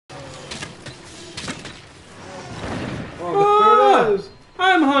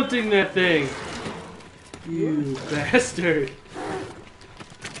taunting that thing. You bastard.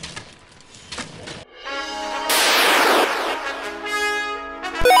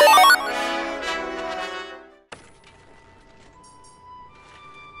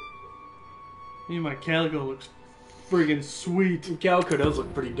 My Calico looks friggin' sweet. Calico does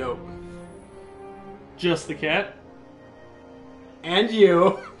look pretty dope. Just the cat? And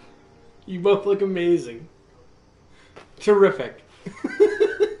you. You both look amazing. Terrific.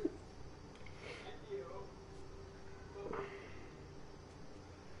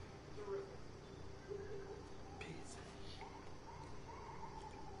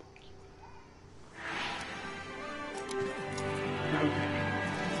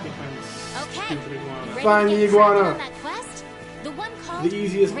 Find the iguana. The one called the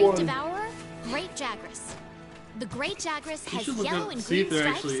easiest Great one. Devourer, Great Jagrus. The Great Jagrus has look yellow up, and see green if there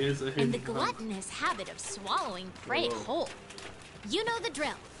stripes actually is a and hidden the hunt. gluttonous habit of swallowing prey whole. You know the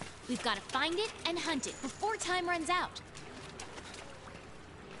drill. We've got to find it and hunt it before time runs out.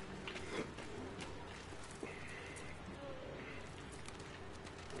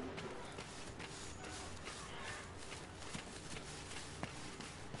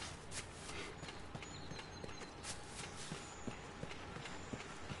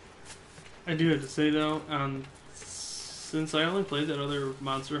 I do have to say though, since I only played that other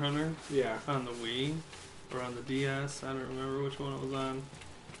Monster Hunter on the Wii or on the DS, I don't remember which one it was on.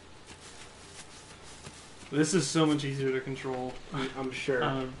 This is so much easier to control. I'm sure.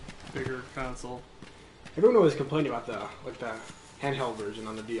 On a bigger console. Everyone always complained about the handheld version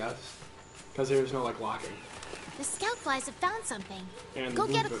on the DS because there was no locking. The scout flies have found something. And go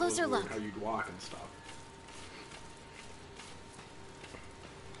get a closer look. How you'd walk and stuff.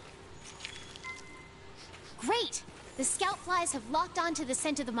 Great! The scout flies have locked onto the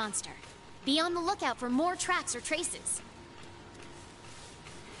scent of the monster. Be on the lookout for more tracks or traces.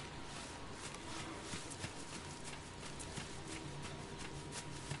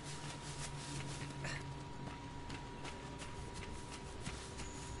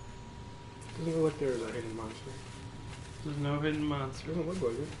 Doesn't look like there's a hidden monster. There's no hidden monster. Doesn't look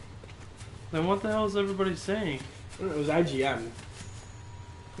like it. Then what the hell is everybody saying? I don't know, it was IGN.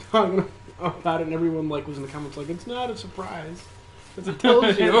 About it, and everyone was in the comments like, it's not a surprise. As it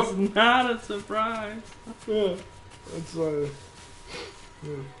tells you. It's not a surprise. Yeah. It's yeah.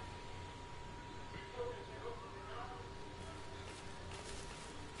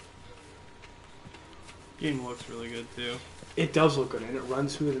 Game looks really good too. It does look good, and it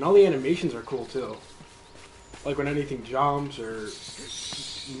runs smooth, and all the animations are cool too. Like when anything jumps or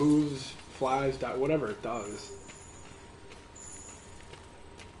moves, flies, whatever it does.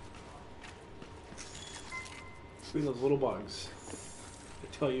 Between those little bugs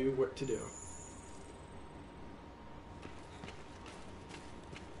that tell you what to do.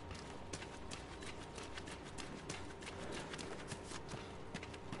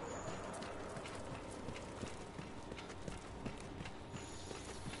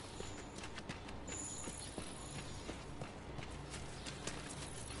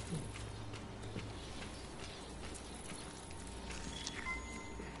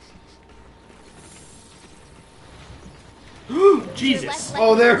 Jesus!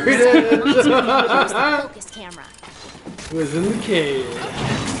 Oh, there it is! Focus camera. It was in the cave. Okay,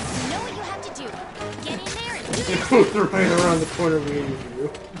 you know what you have to do. Get in there and do It was right around the corner waiting for you.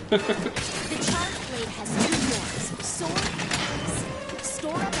 The charged blade has two forms, sword and axe.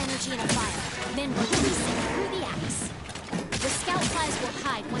 Store up energy in a fire, then release it through the axe. The scout flies will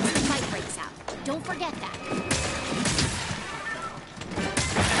hide once the fight breaks out. Don't forget that.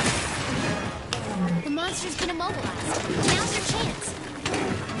 The monster's been immobilized. Now's your chance.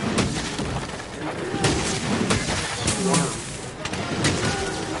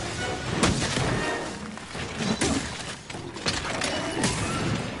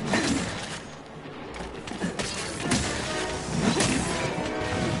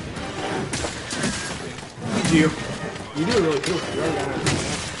 You do it really cool. You already got it.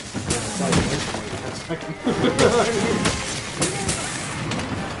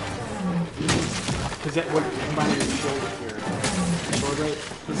 Is that what combining your shield with your sword, right?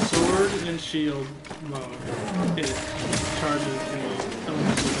 The sword and shield mode, it charges the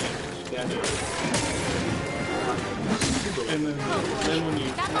elemental damage. And then when you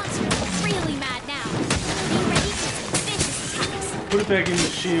That monster's really mad now. Be ready for some vicious attacks. put it back in the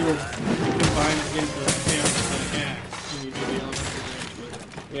shield, you combine it into the hammer with an axe, and you do the elemental damage with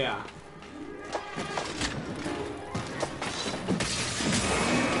it. Yeah.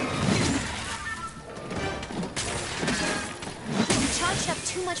 Charged up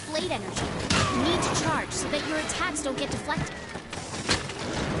too much blade energy. You need to charge so that your attacks don't get deflected.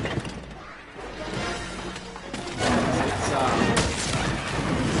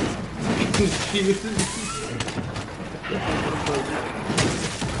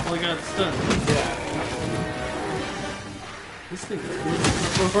 Well, I got stunned. Yeah. This thing is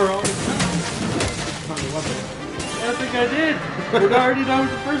for all the time. I think I did. We're already done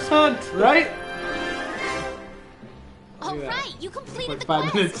with the first hunt. Right? All right, you completed Like the 5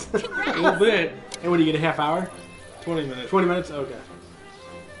 quest. minutes. A Congrats. little bit. And what do you get, a half hour? 20 minutes. 20 minutes? Okay.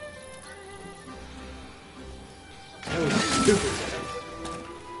 That was super fast.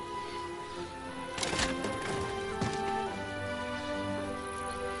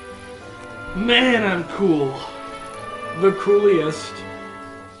 Man, I'm cool. The coolest.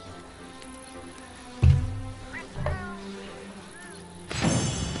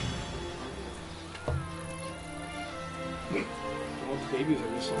 All the babies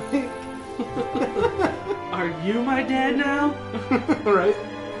are just like... Are you my dad now? right?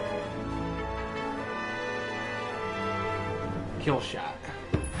 Kill shot.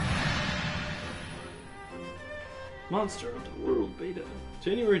 Monster Hunter World Beta.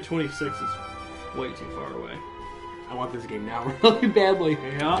 January 26th is way too far away. I want this game now really badly.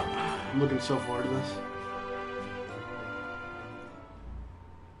 Yeah. I'm looking so forward to this.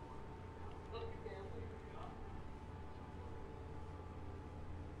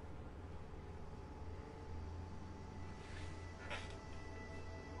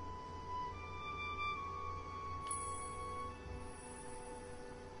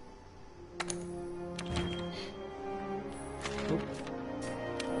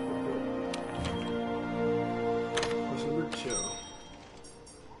 What's number 2?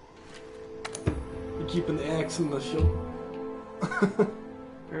 You're keeping the axe in the shield.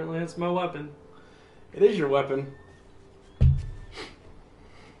 Apparently that's my weapon. It is your weapon.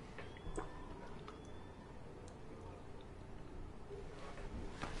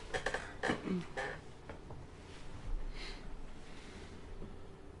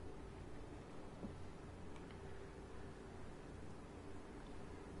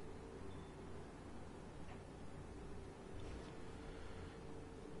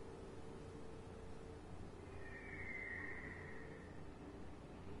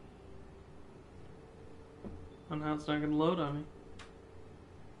 And now it's not going to load on me.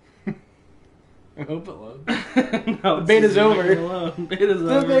 I hope it loads. No, The beta's over. Beta's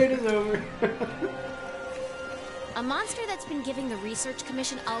The over. beta's over. A monster that's been giving the research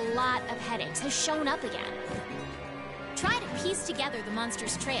commission a lot of headaches has shown up again. Try to piece together the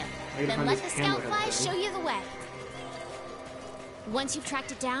monster's trail, I gotta then find let the this scout hammerhead flies thing. show you the way. Once you've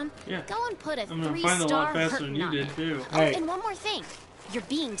tracked it down, Yeah. go and put a I'm going to find it a lot 3-star faster hurtin' than you on did, it. too. Oh, Hey. and one more thing. You're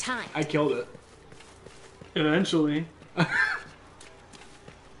being timed. I killed it. Eventually.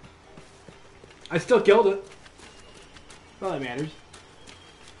 I still killed it. Well, that matters.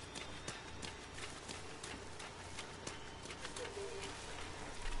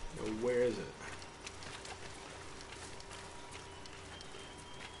 Now, where is it?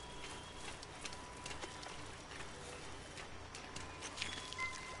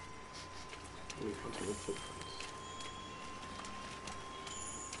 Wait, what's the footprints?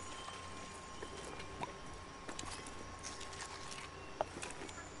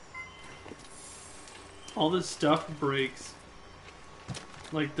 All this stuff breaks.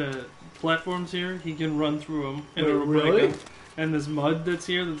 Like the platforms here, he can run through them and Wait, it'll really? break them. And this mud that's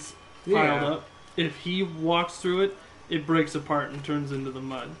here that's piled up, if he walks through it, it breaks apart and turns into the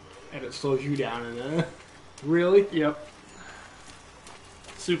mud. And it slows you down and really? Yep.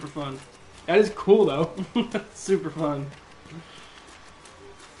 Super fun. That is cool though. Super fun.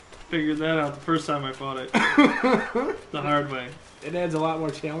 Figured that out the first time I fought it. The hard way. It adds a lot more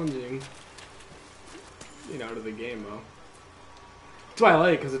challenging, to the game though. That's why I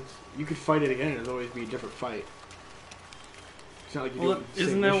like it, because you could fight it again and it'll always be a different fight. It's not like you Well, do the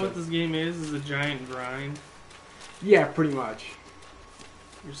isn't same that mission. what this game is a giant grind? Yeah, pretty much.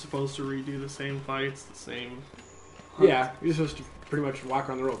 You're supposed to redo the same fights, the same... Yeah, you're supposed to pretty much walk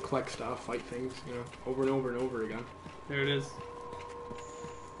around the world, collect stuff, fight things, over and over and over again. There it is.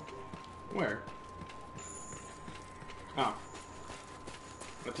 Where? Oh.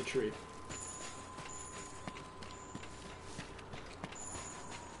 That's a tree.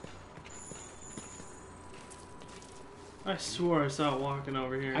 I swore I saw it walking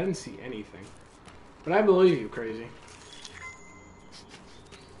over here. I didn't see anything. But I believe you, crazy.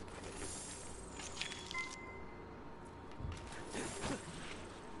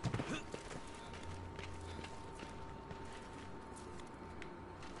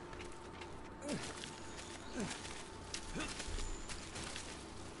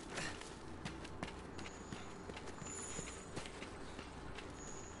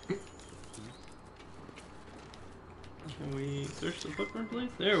 Can we search the footprint, please?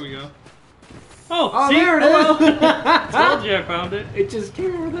 There we go. Oh, see? there it is! Told you I found it. It just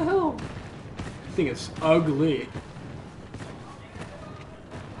came over the hill. I think it's ugly.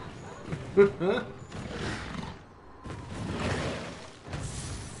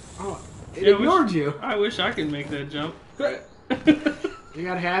 Oh, it ignored you. I wish I could make that jump. You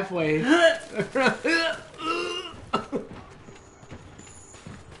got halfway.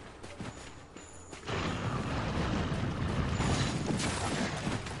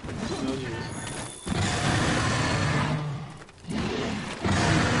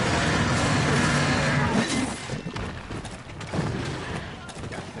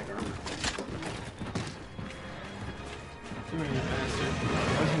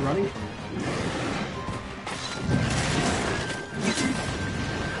 Running from it.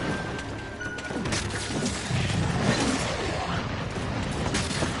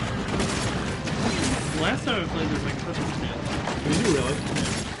 Last time I played this, like, such a chance. Did you really?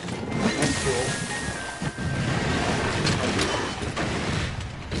 That's cool.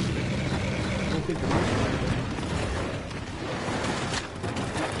 I don't think the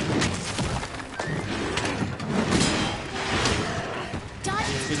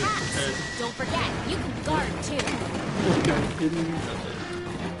Dodge attacks. Don't forget, you can guard too.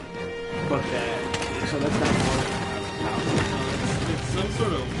 But that. So that's not water. It's some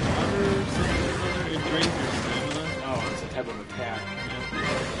sort of water or something or other. It drains your stamina. Oh, it's a type of attack.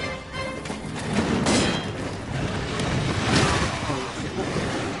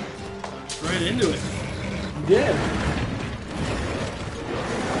 Right into it. You did.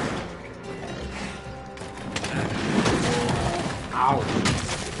 Ow.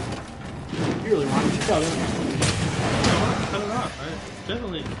 You really wanted to cut it. I want to cut it off. I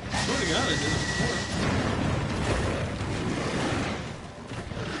definitely, swear to God, I did it before.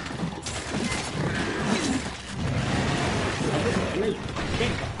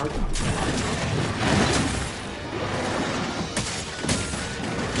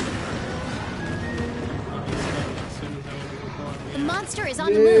 The monster is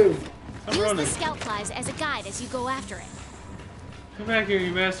on the move. I'm Use running. the scout flies as a guide as you go after it. Come back here,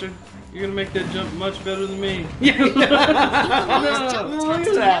 you bastard. You're gonna make that jump much better than me. You can use jump Look attacks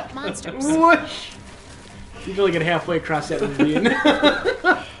at to that. mount monsters. Whoosh! You feel like get halfway across that ravine.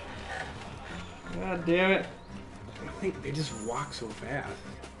 God damn it. I think they just walk so fast.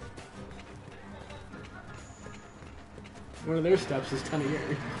 One of their steps is 10 a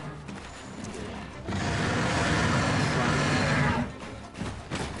year.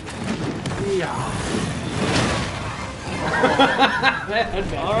 Yeah.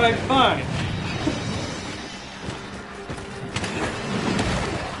 Alright, fine.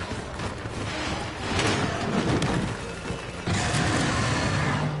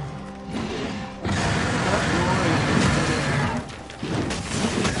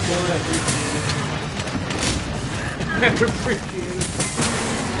 Never freaking.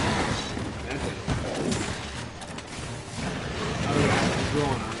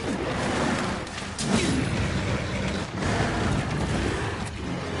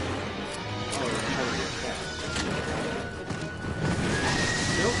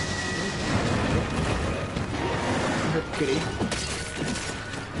 Kitty.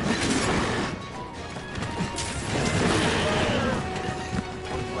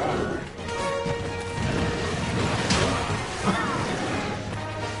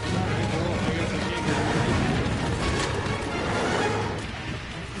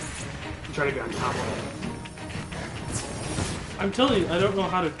 Try to get on top of it. I'm telling you, I don't know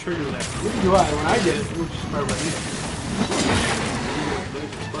how to trigger that. Neither do I. When I did it, which is my right.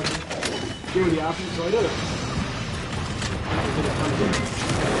 Give me the option, so I did it.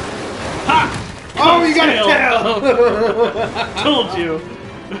 Ha! Oh, you got a tail! Told you.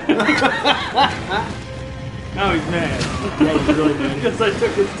 Now he's mad. Yeah, he's really mad. Because I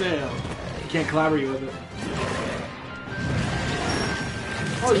took his tail. You can't collaborate with it.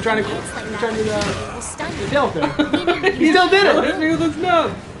 Oh, he's trying to do the tail thing. He still did it! Hit me with his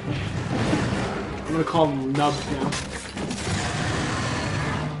nub. I'm gonna call him Nubs now.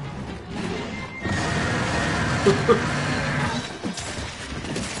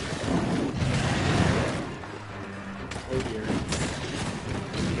 Oh dear.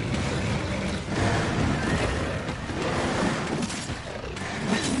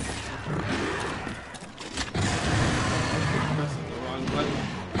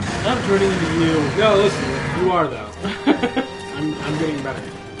 I'm turning into you. No, listen, you are though. I'm getting better.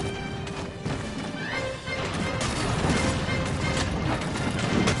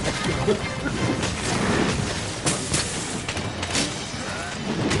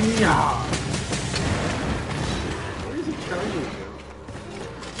 Yeah. Where is it?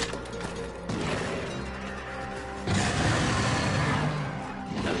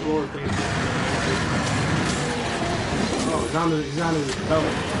 floor thing. Oh, he's on his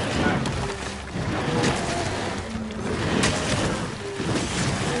belly.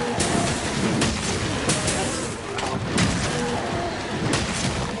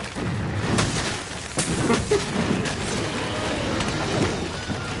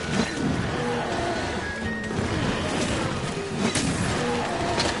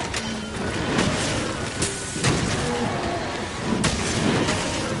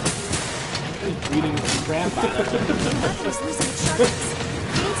 Beating the crap out of it. Embark was losing its sharpness.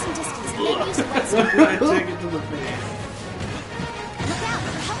 Gain some distance and then use a red zone. Right, take it to the face. Look out,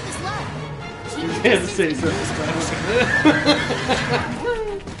 your health is low. You Teaming can't distance say and so. use a red zone.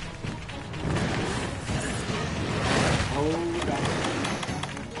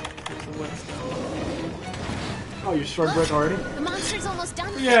 Oh, your sword broke already? The monster's almost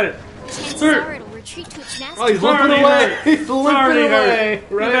done. Forget it. Chances Hurt. are it'll retreat to its nest. Oh, he's Sorry, limping away. hurt. He's limping Sorry, away.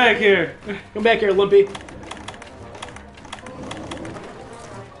 hurt. Get back here. Come back here, Limpy.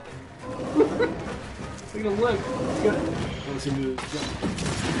 Look at him limp. He's good. I want to see him do his jump.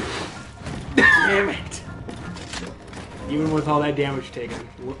 Damn it. Even with all that damage taken,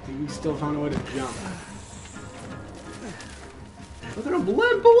 he still found a way to jump. Look at him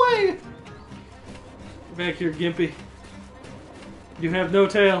limp away. Get back here, Gimpy. You have no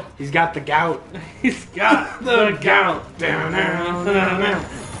tail. He's got the gout. He's got the gout. Down, down, down, down.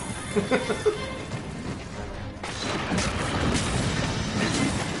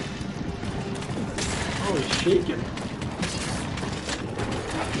 Oh, he's shaking.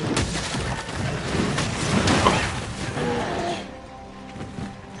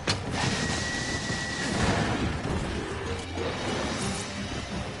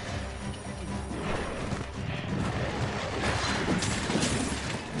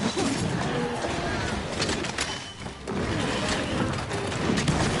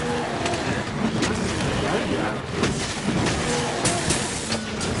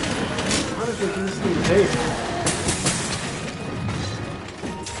 How does this thing take?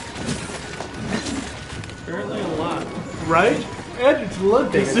 Apparently a lot. Right? And it's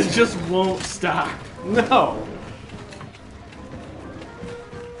limping. This just won't stop. No.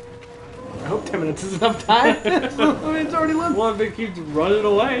 I hope 10 minutes is enough time. It's already limping. Well, if it keeps running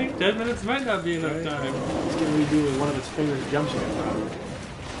away, 10 minutes might not be enough time. It's going to redo with one of its fingers jumps in it, probably.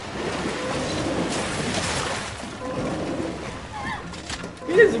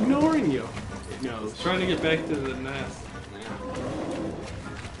 It is ignoring you. It knows. Trying to get back to the nest.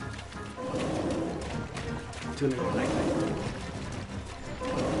 Tune in at night.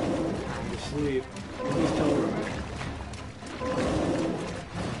 Time to sleep. Please tell her.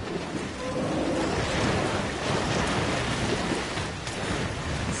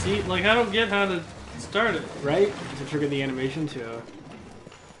 See, like, I don't get how to start it. Right? Does it trigger the animation to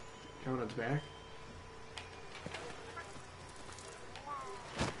come on its back?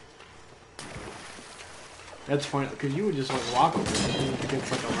 That's funny, because you would just like walk over it and it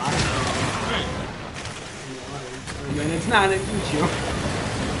gets like a rock. And then it's not, it eats you.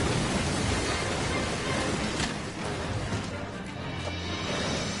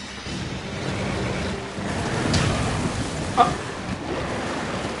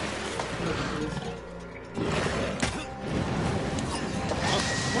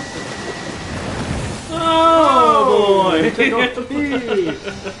 Oh, boy! Take off the piece.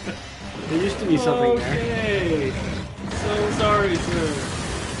 There used to be something there. Okay. So sorry, sir.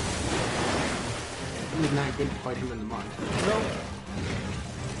 It was not good to fight him in the mud. Nope.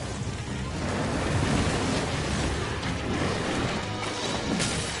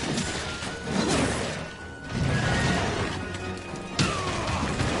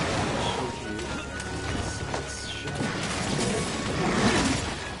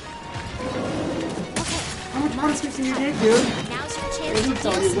 How much monsters can you take, dude? Now's your chance Maybe to it's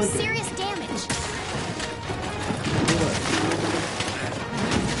all deal you some limping. serious damage.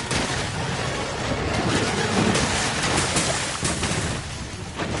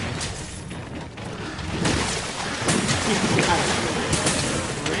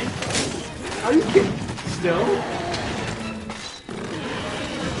 Are you kidding? Still?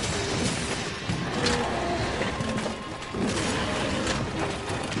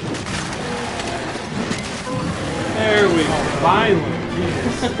 There we go. Finally.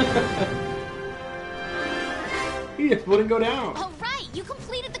 He just wouldn't go down. All right, you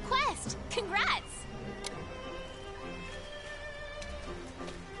completed the quest. Congrats.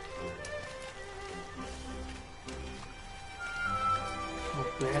 Oh,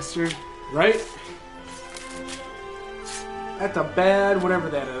 bastard. Right? That's a bad whatever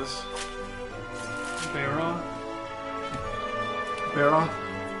that is. Barrel. Barrel.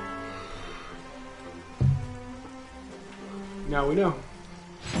 Now we know.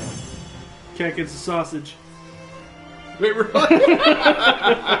 Cat gets a sausage. Wait, really?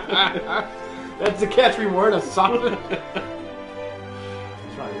 That's the cat's reward, a sausage? That's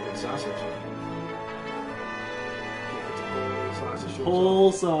probably a good sausage.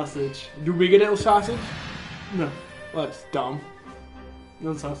 Whole sausage. Do we get a sausage? No. Well, that's dumb.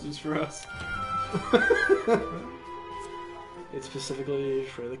 No sausage for us. It's specifically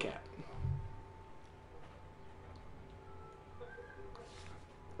for the cat.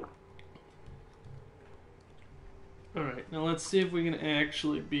 Alright, now let's see if we can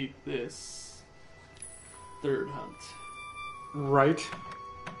actually beat this third hunt. Right.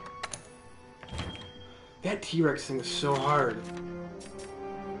 That T-Rex thing is so hard.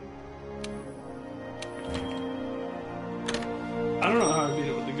 I don't know how I beat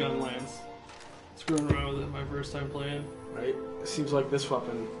it with the gun lance. Screwing around with it my first time playing. Right? It seems like this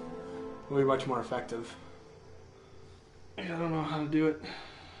weapon will be much more effective. I don't know how to do it.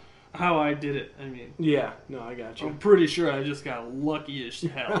 How I did it, I mean. Yeah, no, I got you. I'm pretty sure I just got lucky as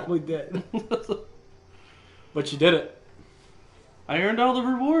hell. Probably did. But you did it. I earned all the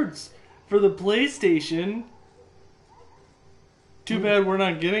rewards for the PlayStation. Too bad we're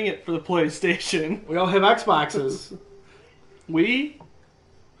not getting it for the PlayStation. We all have Xboxes. We?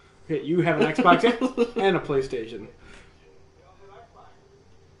 Okay, you have an Xbox and a PlayStation.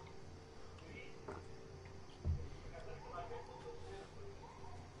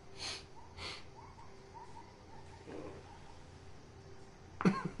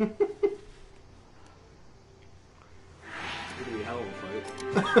 It's gonna be a hell of a fight.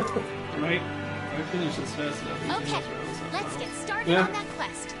 Right? I finished this fast enough. Okay, let's get started on that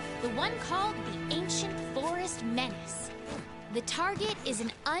quest. The one called the Ancient Forest Menace. The target is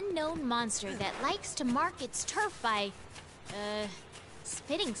an unknown monster that likes to mark its turf by,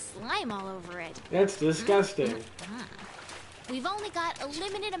 spitting slime all over it. That's disgusting. We've only got a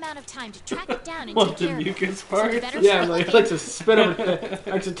limited amount of time to track it down and What, take the care of it. mucus So part? we better Yeah, start like, it looking. likes to spit over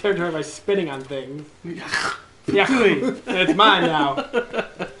likes to territory by spitting on things. Yeah, it's mine now.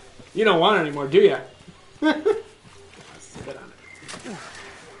 You don't want it anymore, do you? Spit on it.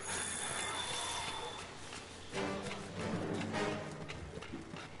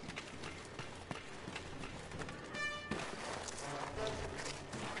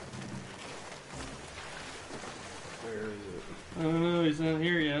 Where is it? I don't know, he's not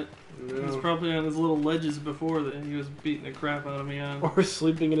here yet. No. He's probably on his little ledges before that he was beating the crap out of me on. Or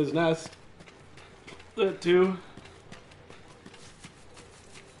sleeping in his nest. That too.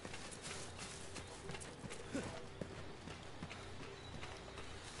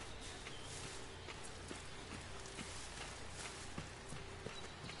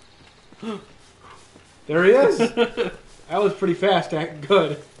 There he is. That was pretty fast.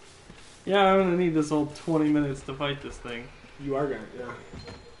 Good. Yeah, I'm gonna need this whole 20 minutes to fight this thing. You are gonna, yeah.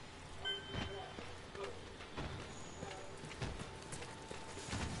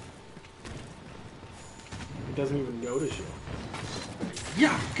 It doesn't even notice you.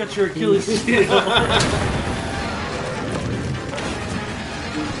 Yeah, cut your Achilles heel.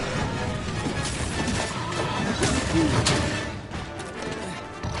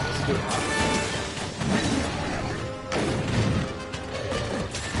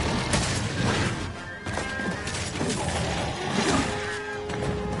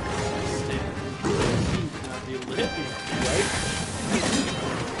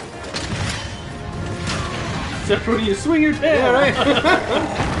 Except when you swing your tail. Yeah, right.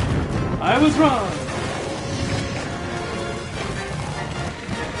 I was wrong.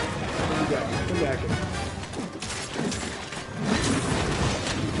 Come back here.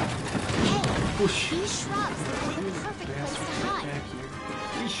 Whoosh. These shrubs look like the perfect place to hide.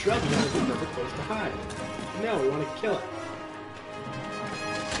 These shrubs are the perfect place to hide. No, we want to kill it.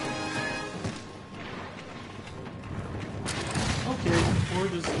 Okay, or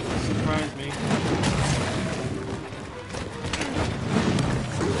just surprise me.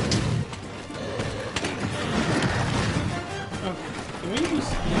 Okay, can we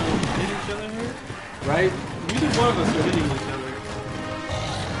just, hit each other here? Right? Neither one of us are hitting each other.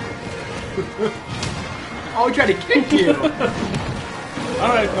 Oh, he tried to kick you.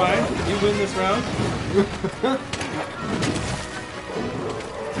 Alright, fine. You win this round.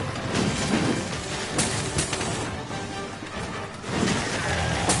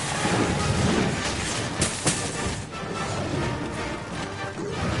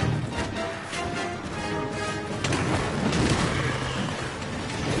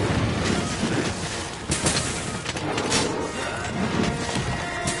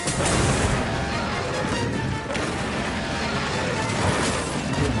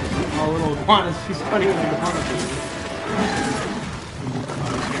 Oh, little iguana. She's funny with the iguana.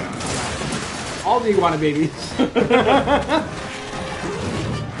 All the iguana babies. There's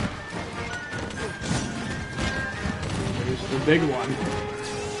the big one.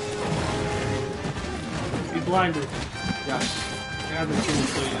 Be blinded. Yes. God, this game is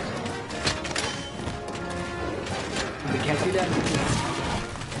so useful. Did the cat see that?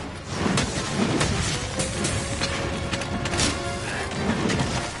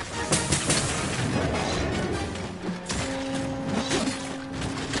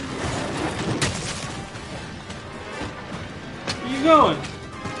 Where you going?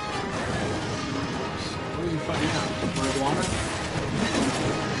 What are you fighting now? For iguana?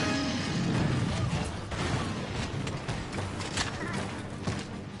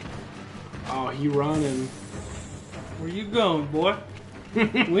 Oh, he running. Where you going, boy?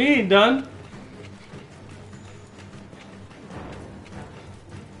 We ain't done.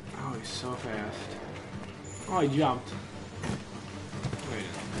 Oh, he's so fast. Oh, he jumped. Wait.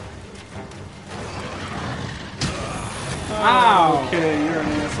 Ow! Okay, you're an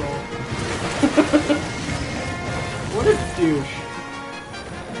asshole. What a douche.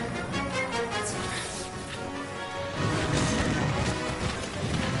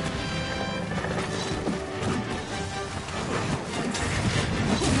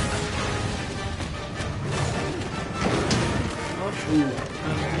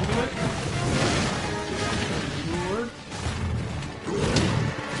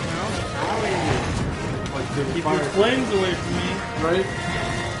 Keep your flames away from me. Right?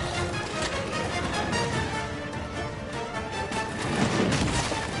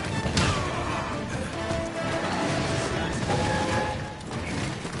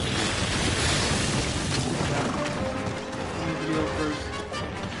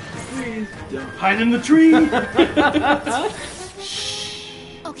 Please don't. Hide in the tree!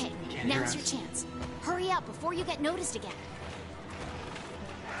 Okay, now's your chance. Hurry up before you get noticed again.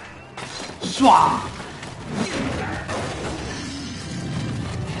 Swah!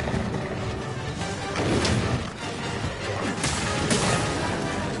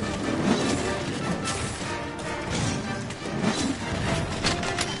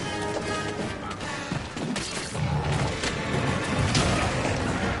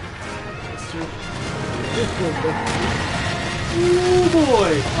 Ooh,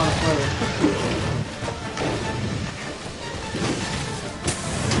 boy!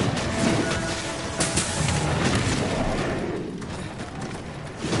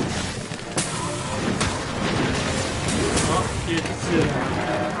 Oh, get to sit.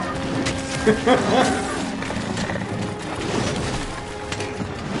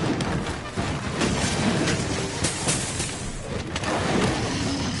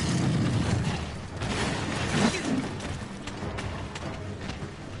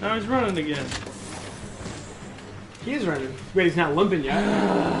 Now he's running again. He is running. Wait, he's not limping yet.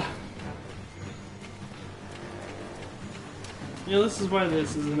 You know, this is why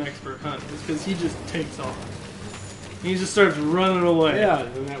this is an expert hunt. It's because he just takes off. He just starts running away. Yeah,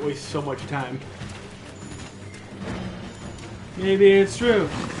 and that wastes so much time. Maybe it's true.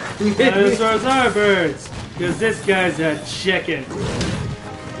 Dinosaurs are birds. Because this guy's a chicken.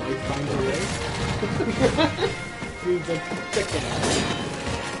 Life finds a way. He's a chicken.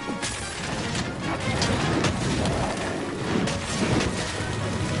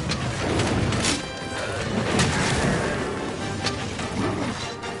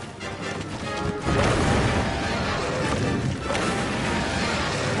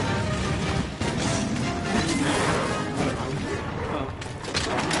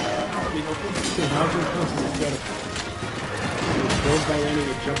 By landing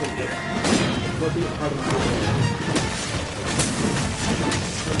a jumping hit. Flipping part of the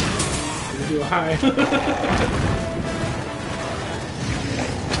Gonna do a high.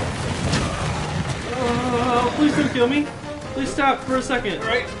 Oh, please don't kill me. Please stop for a second.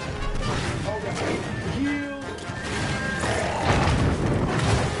 Right? Oh god. Heal.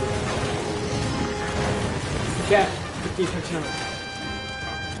 Cat, 15 touchdowns.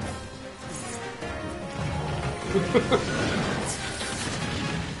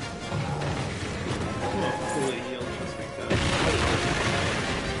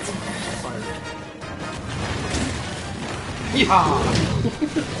 Yeah.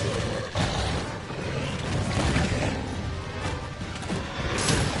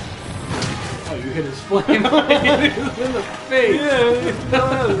 Oh, you hit his flame. You hit him in the face. Yeah, that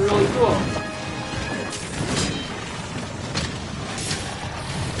was really cool.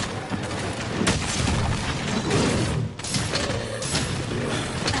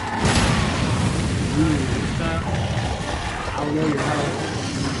 I don't know your health.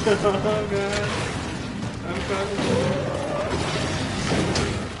 Oh god. I'm trying to...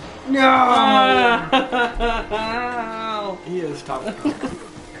 No! Oh. He is tough.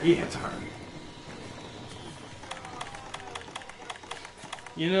 He hits hard.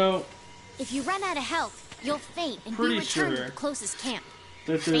 You know, If you run out of health, you'll faint and be Pretty returned sure to the closest camp.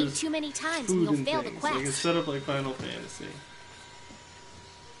 that Faint there's too many times and food you'll and fail the things. Like it's quest. set up like Final Fantasy.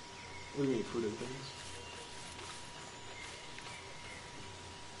 What do you mean, food and things?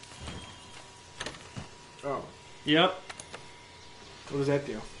 Oh. Yep. What does that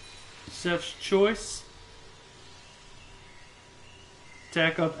do? Chef's choice.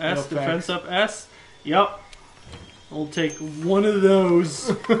 Attack up S, No defense facts. up S. Yep. I'll take one of those.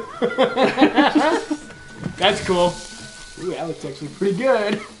 That's cool. Ooh, that looks actually pretty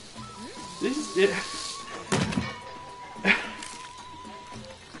good.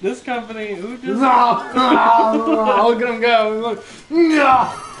 This company, who just... No! Look at him go. Look.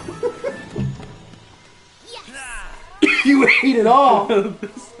 No! You ate it all.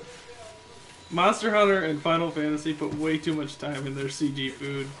 Monster Hunter and Final Fantasy put way too much time in their CG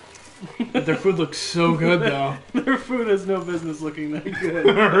food. But their food looks so good, though. Their food has no business looking that good.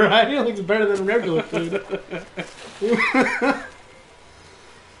 Right? It looks better than regular food.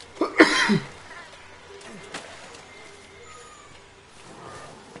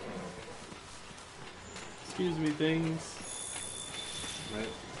 Excuse me, things. Right.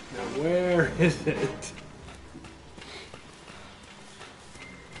 Now, where is it?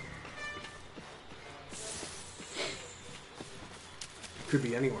 Could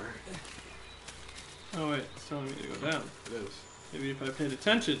be anywhere. Oh wait, it's telling me to go down. It is. Maybe if I paid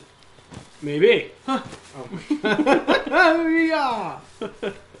attention. Maybe. Huh. Oh. Yeah.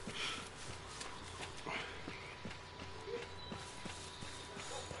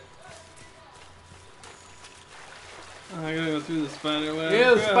 Oh, I gotta go through the spider web.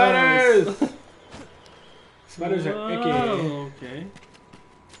 Yeah, Gross. spiders! Spiders are icky. Oh, okay.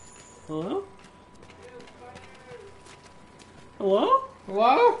 Hello? Hello?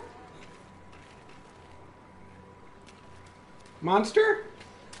 Hello? Monster?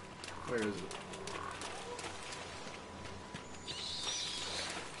 Where is it?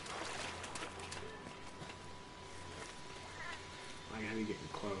 I gotta be getting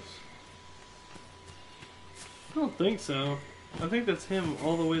close. I don't think so. I think that's him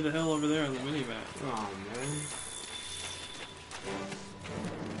all the way the hell over there on the mini-map. Oh, man.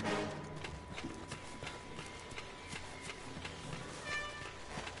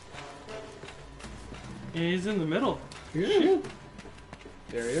 Yeah, he's in the middle. Yeah. Shit.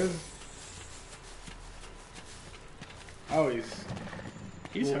 There he is. Oh,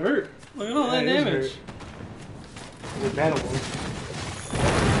 He's Well, hurt. Look at all yeah, that he is damage. hurt. He's a battle wolf.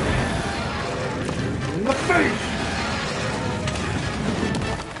 In the face!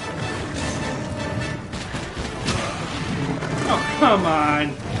 Oh, come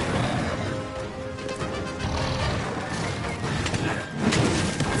on.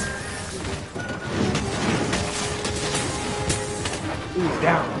 Ooh, he's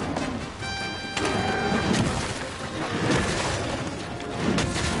down.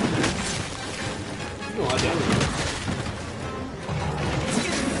 You know what, damage.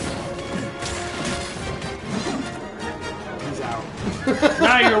 He's out.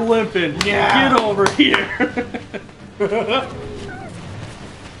 Now you're limping. Yeah. Get over here.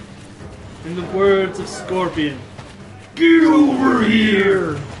 In the words of Scorpion, get over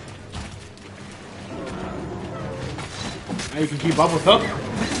here. Now you can keep up with him.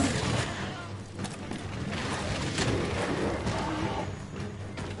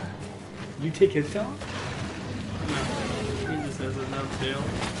 You take his tail? No, he just has enough tail.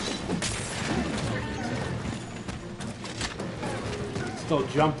 Still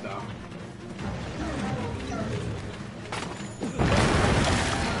jump though.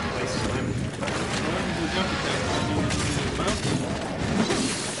 Nice slam. Well, he's a jump attack. He's a mountain.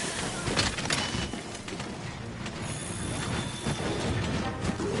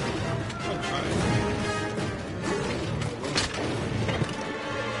 I'll try it.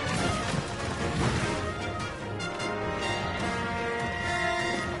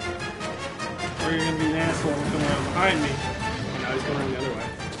 Or you're gonna be an asshole and come around behind me. Now he's going the other way.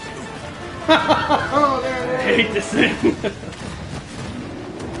 Oh, there I it is. hate this thing.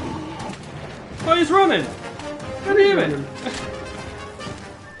 Oh, he's running. God damn it.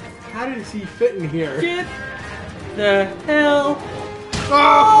 How did he fit in here? Get the hell.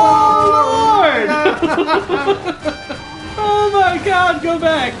 Oh, Lord! Oh my god, go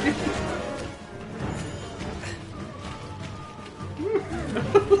back.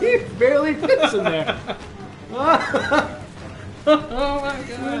 He barely fits in there. Oh my Where's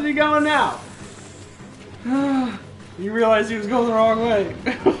god. he going now? You realize he was going the wrong way.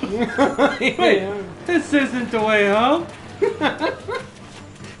 Wait, this isn't the way home. Looks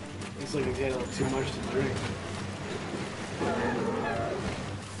like he's had a little too much to drink.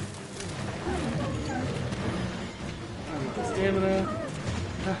 Stamina.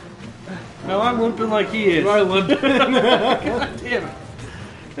 No, I'm limping like he is. You are limping. God damn it.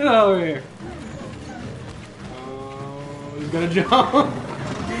 Get over here. Oh, he's gonna jump.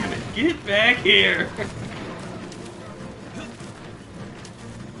 Damn it. Get back here.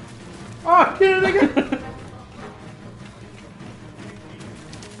 Oh, did it again.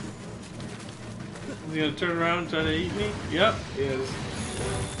 Is he gonna turn around and try to eat me? Yep. He is.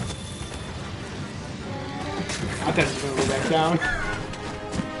 I thought he was gonna go back down.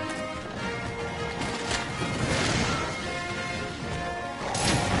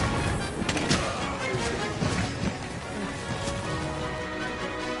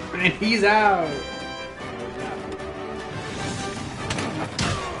 And he's out.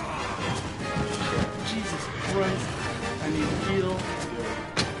 Jesus Christ. I need to heal.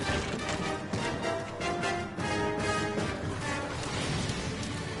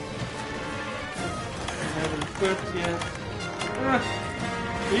 I haven't equipped yet.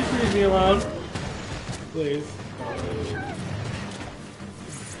 Please leave me alone. Please.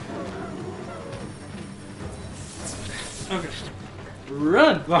 Okay.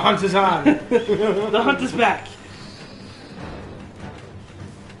 Run! The hunt is on. The hunt is back.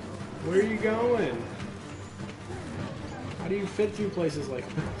 Where are you going? How do you fit through places like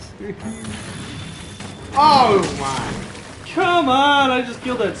this? Oh my! Come on! I just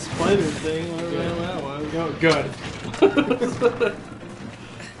killed that spider thing. Whatever the hell that was. No, good.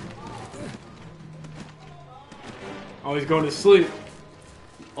 Oh, he's going to sleep.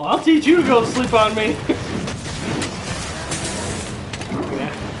 Well, I'll teach you to go to sleep on me.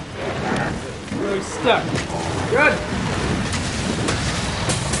 Really stuck. Good.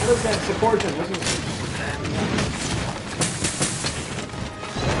 How does that support him? This is...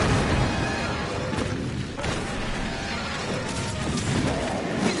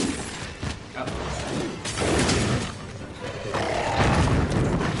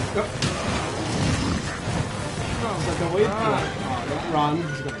 Wait for it. Oh, don't run.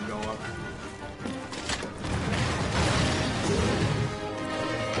 He's gonna go up.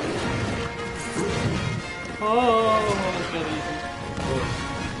 Oh, that's not easy.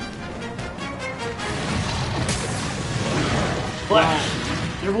 Flash!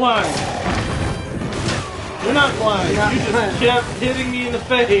 You're blind. You're not blind. You're not You just blind. kept hitting me in the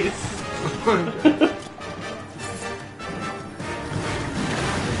face.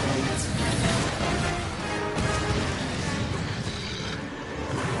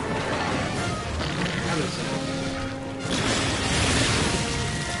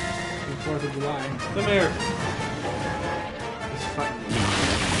 Fourth of July. Come here. He's fighting me.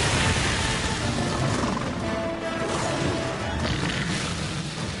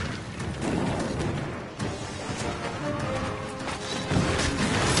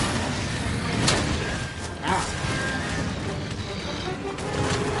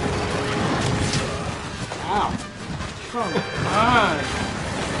 Ow. Come on.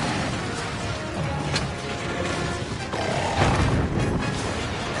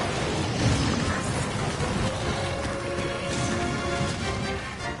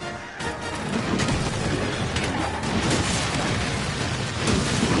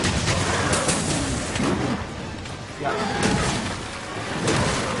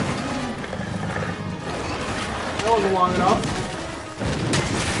 That wasn't long enough.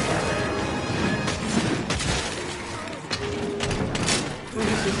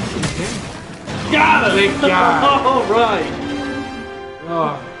 Got him! Thank God. All right.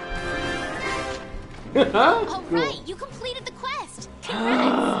 Oh. All right, you completed the quest.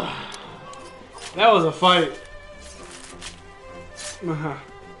 Congrats. That was a fight.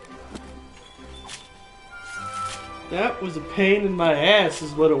 That was a pain in my ass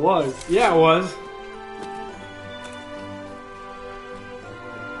is what it was. Yeah, it was.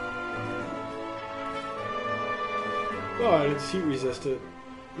 Oh, it's heat resistant.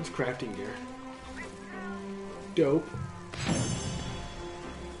 It's crafting gear. Dope.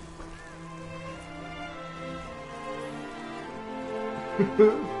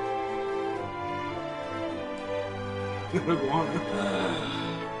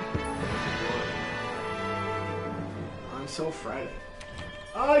 Until Friday.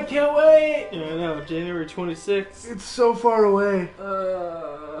 Oh, I can't wait! Yeah, I know. January 26th. It's so far away.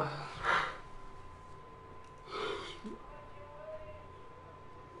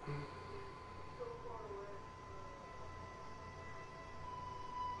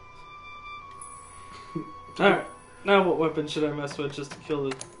 Alright. Now what weapon should I mess with just to kill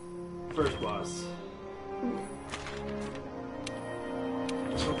the first boss?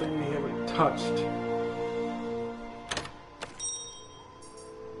 Something we haven't touched.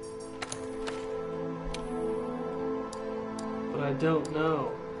 But I don't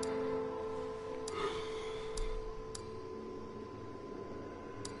know.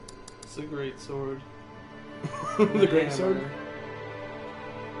 It's a great sword. The great sword?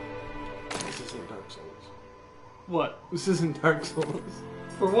 This isn't Dark Souls. What? This isn't Dark Souls.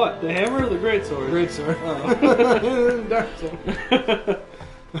 For what? The hammer or the great sword? Great sword. Oh. Dark Souls.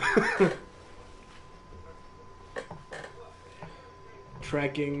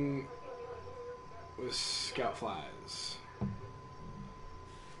 Tracking with scout flies. So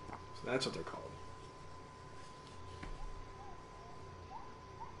that's what they're called.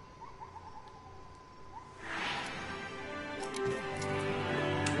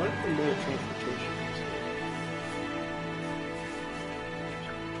 What are the mode of transportation?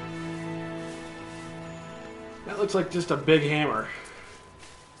 That looks like just a big hammer.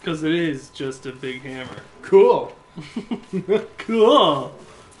 Because it is just a big hammer. Cool. Cool.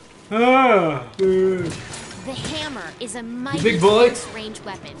 Ah. The hammer is a mighty close-range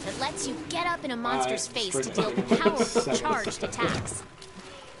weapon that lets you get up in a monster's face to deal powerful charged attacks.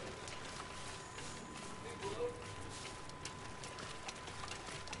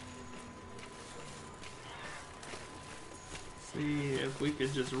 See if we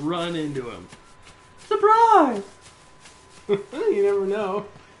could just run into him. Surprise! You never know.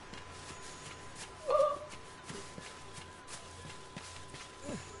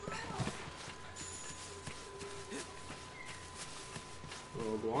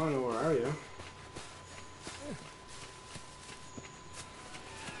 Well, Guano, where are you?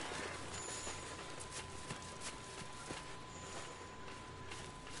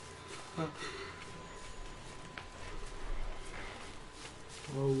 Huh.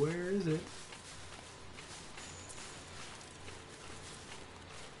 Well, where is it?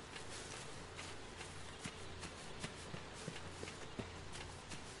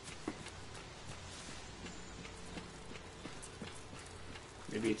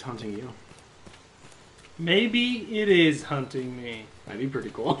 Maybe it's hunting you. Maybe it is hunting me. That'd be pretty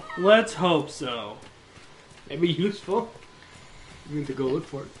cool. Let's hope so. That'd be useful. You need to go look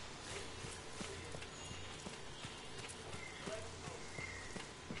for it.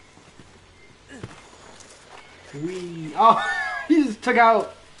 Oh, he just took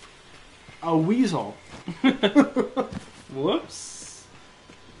out a weasel. Whoops.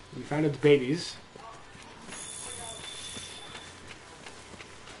 We found its babies.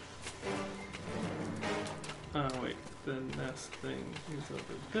 Oh wait, the nest thing is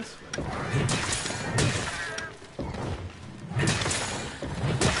over this way.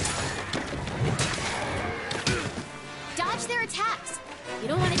 Dodge their attacks. You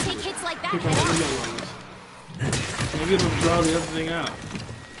don't want to take hits like that head on. Maybe it'll draw the other thing out.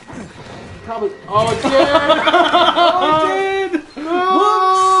 Probably. Oh, it did! Oh, it did!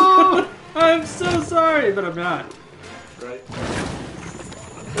 No! Whoops! I'm so sorry, but I'm not. Right.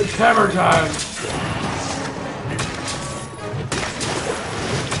 It's hammer time!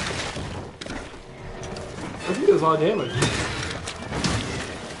 I think does a lot of damage.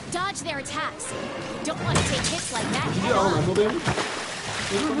 Dodge their attacks. You don't want to take hits like that Did you head get all on. elemental damage? I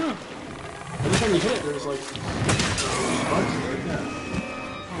don't know. Every time you hit it, there's like sparks like that.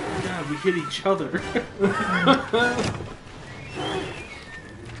 Oh my god, we hit each other.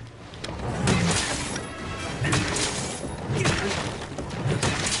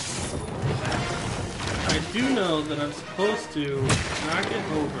 I do know that I'm supposed to knock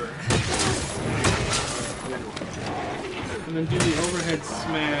it over and then do the overhead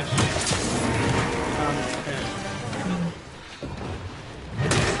smash on its head.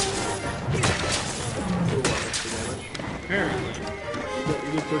 Apparently. You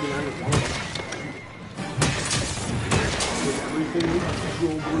did 39 with one. With everything,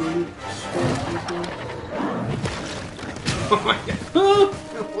 oh my god.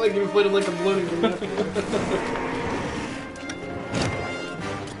 Like you inflated like a balloon from that.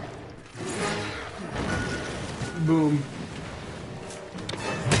 Boom.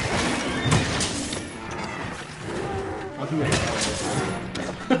 I think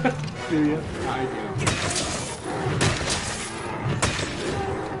that's do you? I do.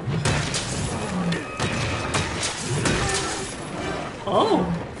 Oh!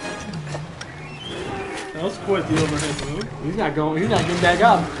 That was quite the overhead move. He's not getting back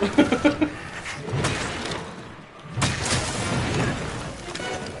up.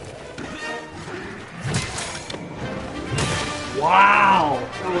 Wow! Wow!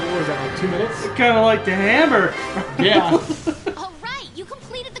 What was that, like 2 minutes? Kind of like the hammer. Yeah. All right, you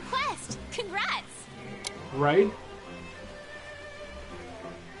completed the quest. Congrats. Right?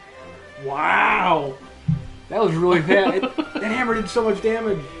 Wow! That was really bad. That hammer did so much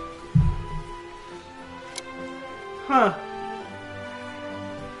damage. Huh.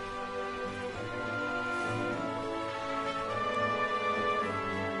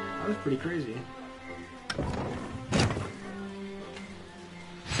 That was pretty crazy.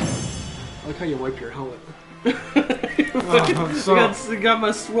 I like how you wipe your helmet. I got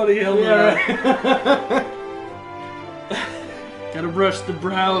my sweaty helmet on. Gotta brush the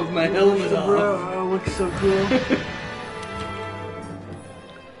brow of my helmet off. Oh, it looks so cool.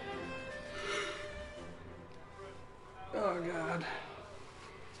 Oh, God.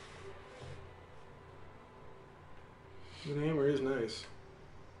 The hammer is nice.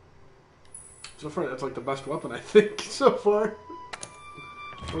 So far, that's like the best weapon, I think, so far.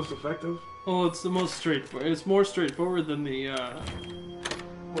 Most effective. Oh, it's the most straightforward. It's more straightforward than the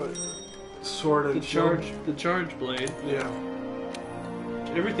What? Sword and the charge blade. Yeah.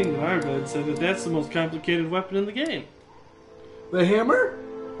 Everything that I read said that that's the most complicated weapon in the game. The hammer?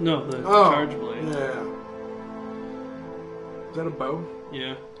 No, the charge blade. Yeah. Is that a bow?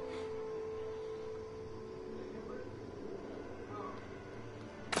 Yeah.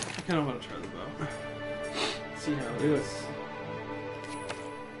 I kind of want to try the bow. See how it is.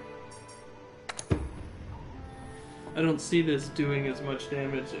 I don't see this doing as much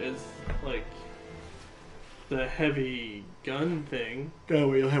damage as, like, the heavy gun thing. Oh,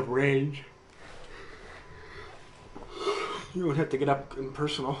 well, you'll have range. You would have to get up and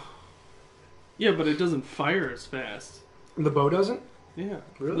personal. Yeah, but it doesn't fire as fast. And the bow doesn't? Yeah.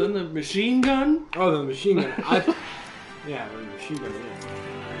 Really? Then the machine gun? Oh, the machine gun. Yeah, the machine gun, yeah.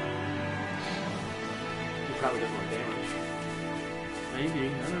 It probably does more damage.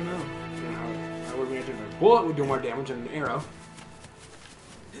 Maybe. I don't know. I would imagine a bullet would do more damage than an arrow.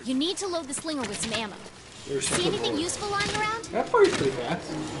 You need to load the slinger with some ammo. There's See anything useful lying around? That fire's pretty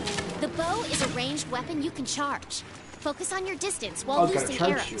fast. The bow is a ranged weapon you can charge. Focus on your distance while loosing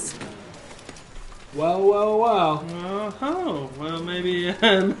arrows. Shoot. Well. Oh, well, maybe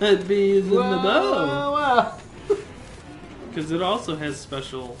I might be using the bow. Well. Because it also has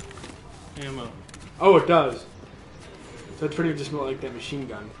special ammo. Oh, it does. So it's pretty just more like that machine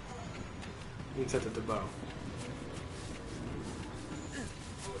gun. Except at the bow.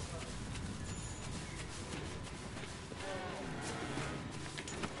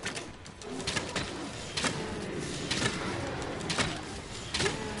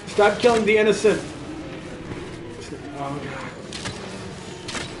 Stop killing the innocent. Oh, God.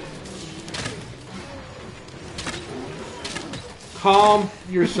 Calm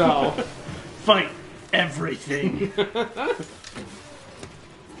yourself. Fight everything.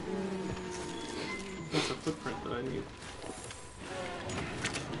 That's a footprint that I need.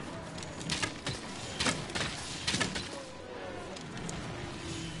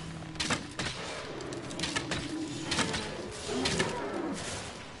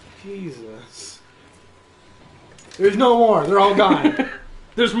 Jesus. There's no more. They're all gone.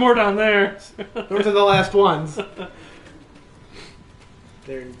 There's more down there. Those are the last ones.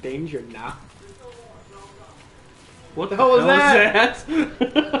 They're in danger now. What the hell was that?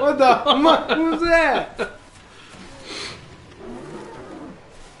 What the fuck was that?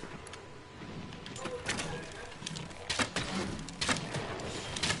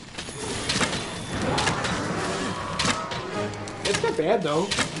 It's not bad though.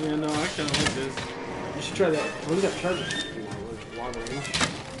 Yeah, no, I kind of like this. You should try that. What is that charger? Long range.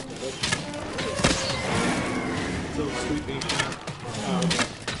 It's a sweeping shot. I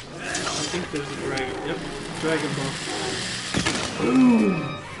think there's a dragon. Yep, dragon ball. Ooh.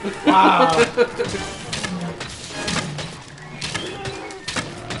 Wow.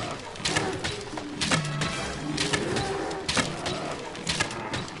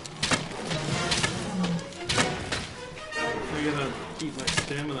 I gotta keep my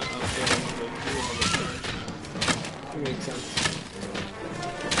stamina up so I don't go through all the charge shots. That makes sense.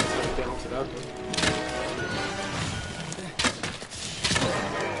 Balance it out.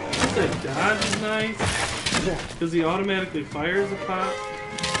 The dodge is nice. Because he automatically fires a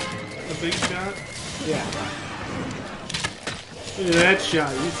big shot. Yeah. Look at that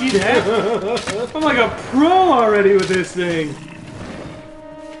shot. You see that? I'm like a pro already with this thing.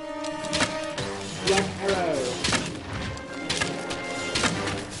 Black arrow.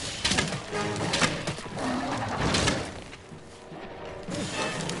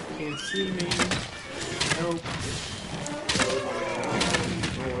 Can't see me. Nope.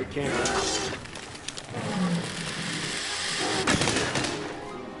 Oh, I can't.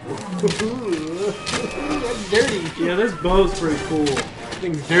 That's dirty. Yeah, this bow's pretty cool. That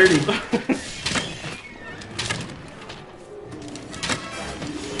thing's dirty.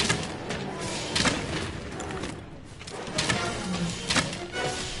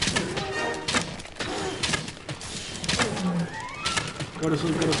 Go to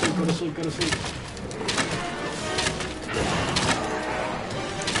sleep, go to sleep, go to sleep, go to sleep.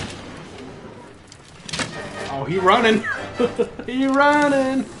 Oh, he running. He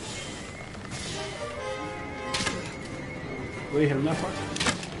running. Will you hit him that far?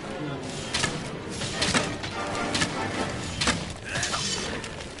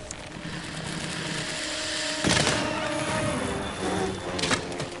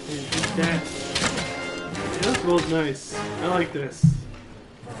 Yeah, this bow's nice. I like this.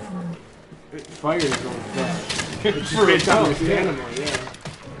 Fire is going fast. It's For based on itself, the yeah. animal, yeah.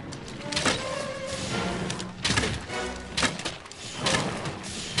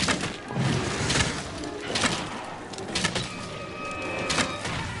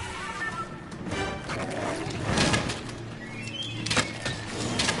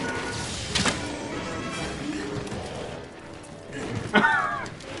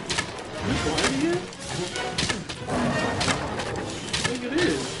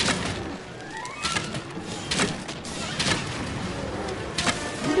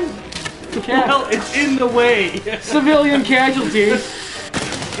 Well, it's in the way. Civilian casualties.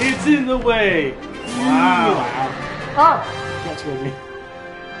 It's in the way. Wow. Ah! That's with me.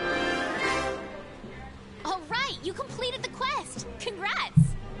 All right, you completed the quest.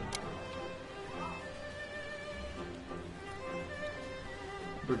 Congrats.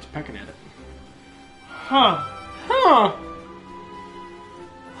 Bird's pecking at it. Huh. Huh.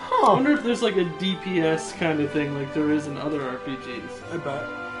 I wonder if there's like a DPS kind of thing like there is in other RPGs. I bet.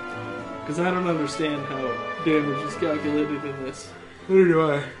 Because I don't understand how damage is calculated in this. Neither do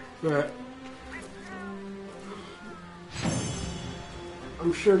I. But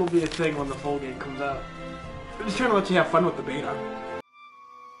I'm sure it'll be a thing when the full game comes out. I'm just trying to let you have fun with the beta.